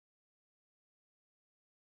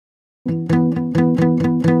I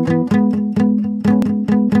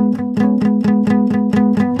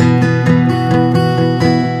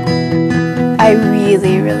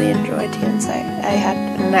really enjoyed TNSA. I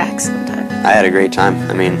had an excellent time. I had a great time.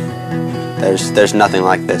 I mean, there's nothing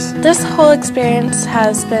like this. This whole experience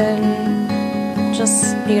has been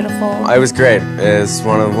just beautiful. It was great. It's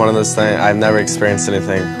one of those things. I've never experienced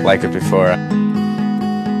anything like it before.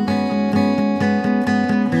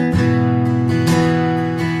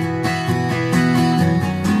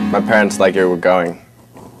 My parents like you were going,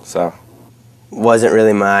 so. Wasn't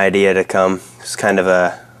really my idea to come. It's kind of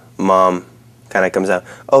a mom kind of comes out,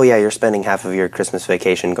 oh yeah, you're spending half of your Christmas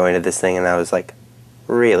vacation going to this thing, and I was like,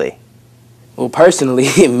 really? Well, personally,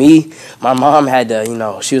 my mom had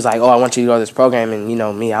to, she was like, oh, I want you to go to this program, and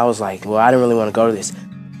me, I was like, well, I didn't really want to go to this.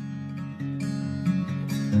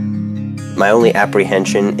 My only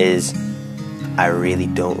apprehension is I really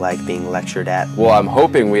don't like being lectured at. Well, I'm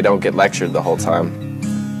hoping we don't get lectured the whole time,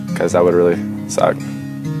 because that would really suck.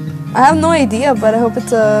 I have no idea, but I hope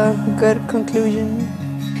it's a good conclusion.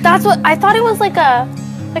 That's what I thought. It was like a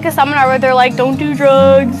seminar where they're like, don't do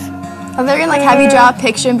drugs. Or they're gonna have you draw a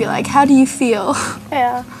picture and be like, how do you feel?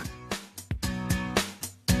 Yeah.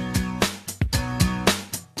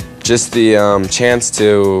 Just the chance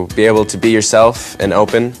to be able to be yourself and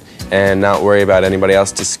open and not worry about anybody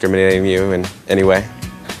else discriminating you in any way.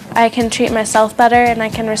 I can treat myself better and I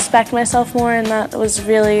can respect myself more, and that was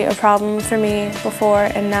really a problem for me before,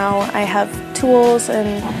 and now I have tools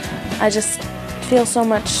and I just feel so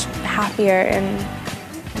much happier and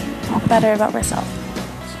better about myself.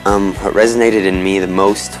 What resonated in me the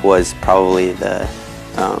most was probably the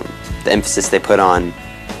emphasis they put on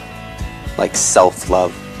like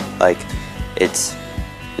self-love. Like you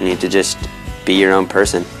need to just be your own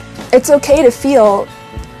person. It's okay to feel,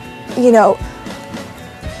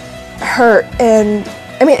 hurt, and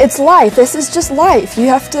I mean, it's life. This is just life. You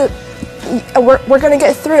have to, we're gonna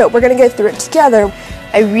get through it. We're gonna get through it together.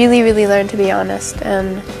 I really learned to be honest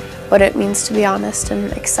and what it means to be honest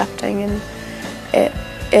and accepting, and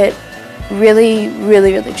it really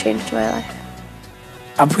changed my life.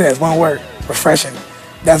 I put it as one word: refreshing.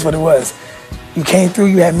 That's what it was. You came through,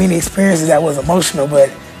 you had many experiences that was emotional,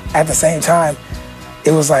 but at the same time,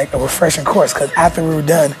 it was like a refreshing course, because after we were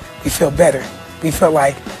done, we felt better. We felt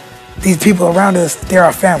like these people around us, they're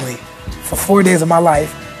our family. For 4 days of my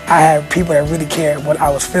life, I had people that really cared what I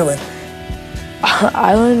was feeling.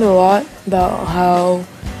 I learned a lot about how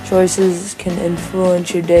choices can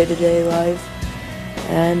influence your day-to-day life,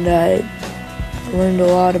 and I learned a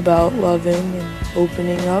lot about loving and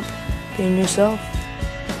opening up, being yourself.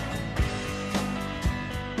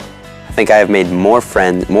 I think I have made more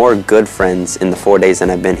good friends in the 4 days that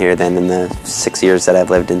I've been here than in the 6 years that I've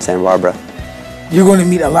lived in Santa Barbara. You're going to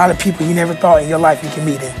meet a lot of people you never thought in your life you can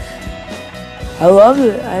meet in. I loved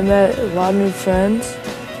it. I met a lot of new friends.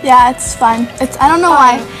 Yeah, it's fun. I don't know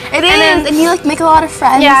why. It is, and you make a lot of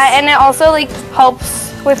friends. Yeah, and it also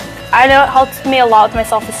helps with, I know it helps me a lot with my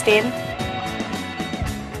self-esteem.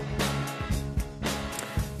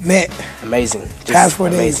 Man, Amazing. past 4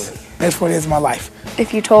 days, best 4 days of my life.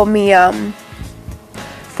 If you told me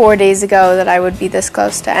 4 days ago that I would be this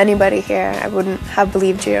close to anybody here, I wouldn't have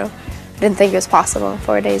believed you. I didn't think it was possible in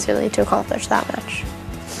 4 days really to accomplish that much.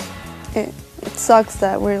 It sucks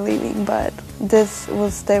that we're leaving, but this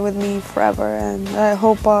will stay with me forever, and I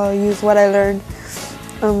hope I'll use what I learned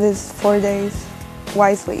on these 4 days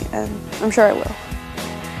wisely, and I'm sure I will.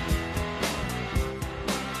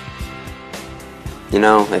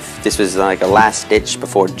 If this was like a last ditch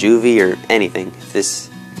before juvie or anything,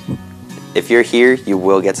 if you're here, you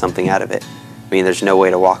will get something out of it. I mean, there's no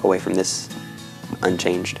way to walk away from this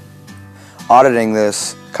unchanged. Auditing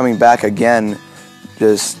this, coming back again,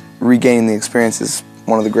 just regaining the experience is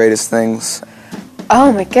one of the greatest things.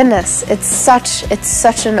 Oh my goodness, it's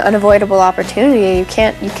such an unavoidable opportunity. You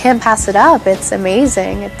can't pass it up. It's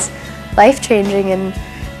amazing. It's life-changing and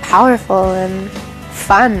powerful and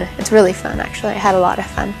fun. It's really fun, actually. I had a lot of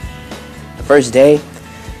fun. The first day,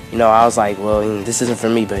 I was like, well, this isn't for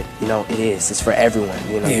me, but it is. It's for everyone.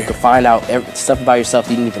 You can find out stuff about yourself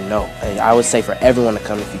you didn't even know. And I would say for everyone to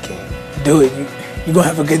come if you can. Do it. You're going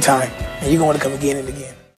to have a good time, and you're going to want to come again and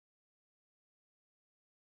again.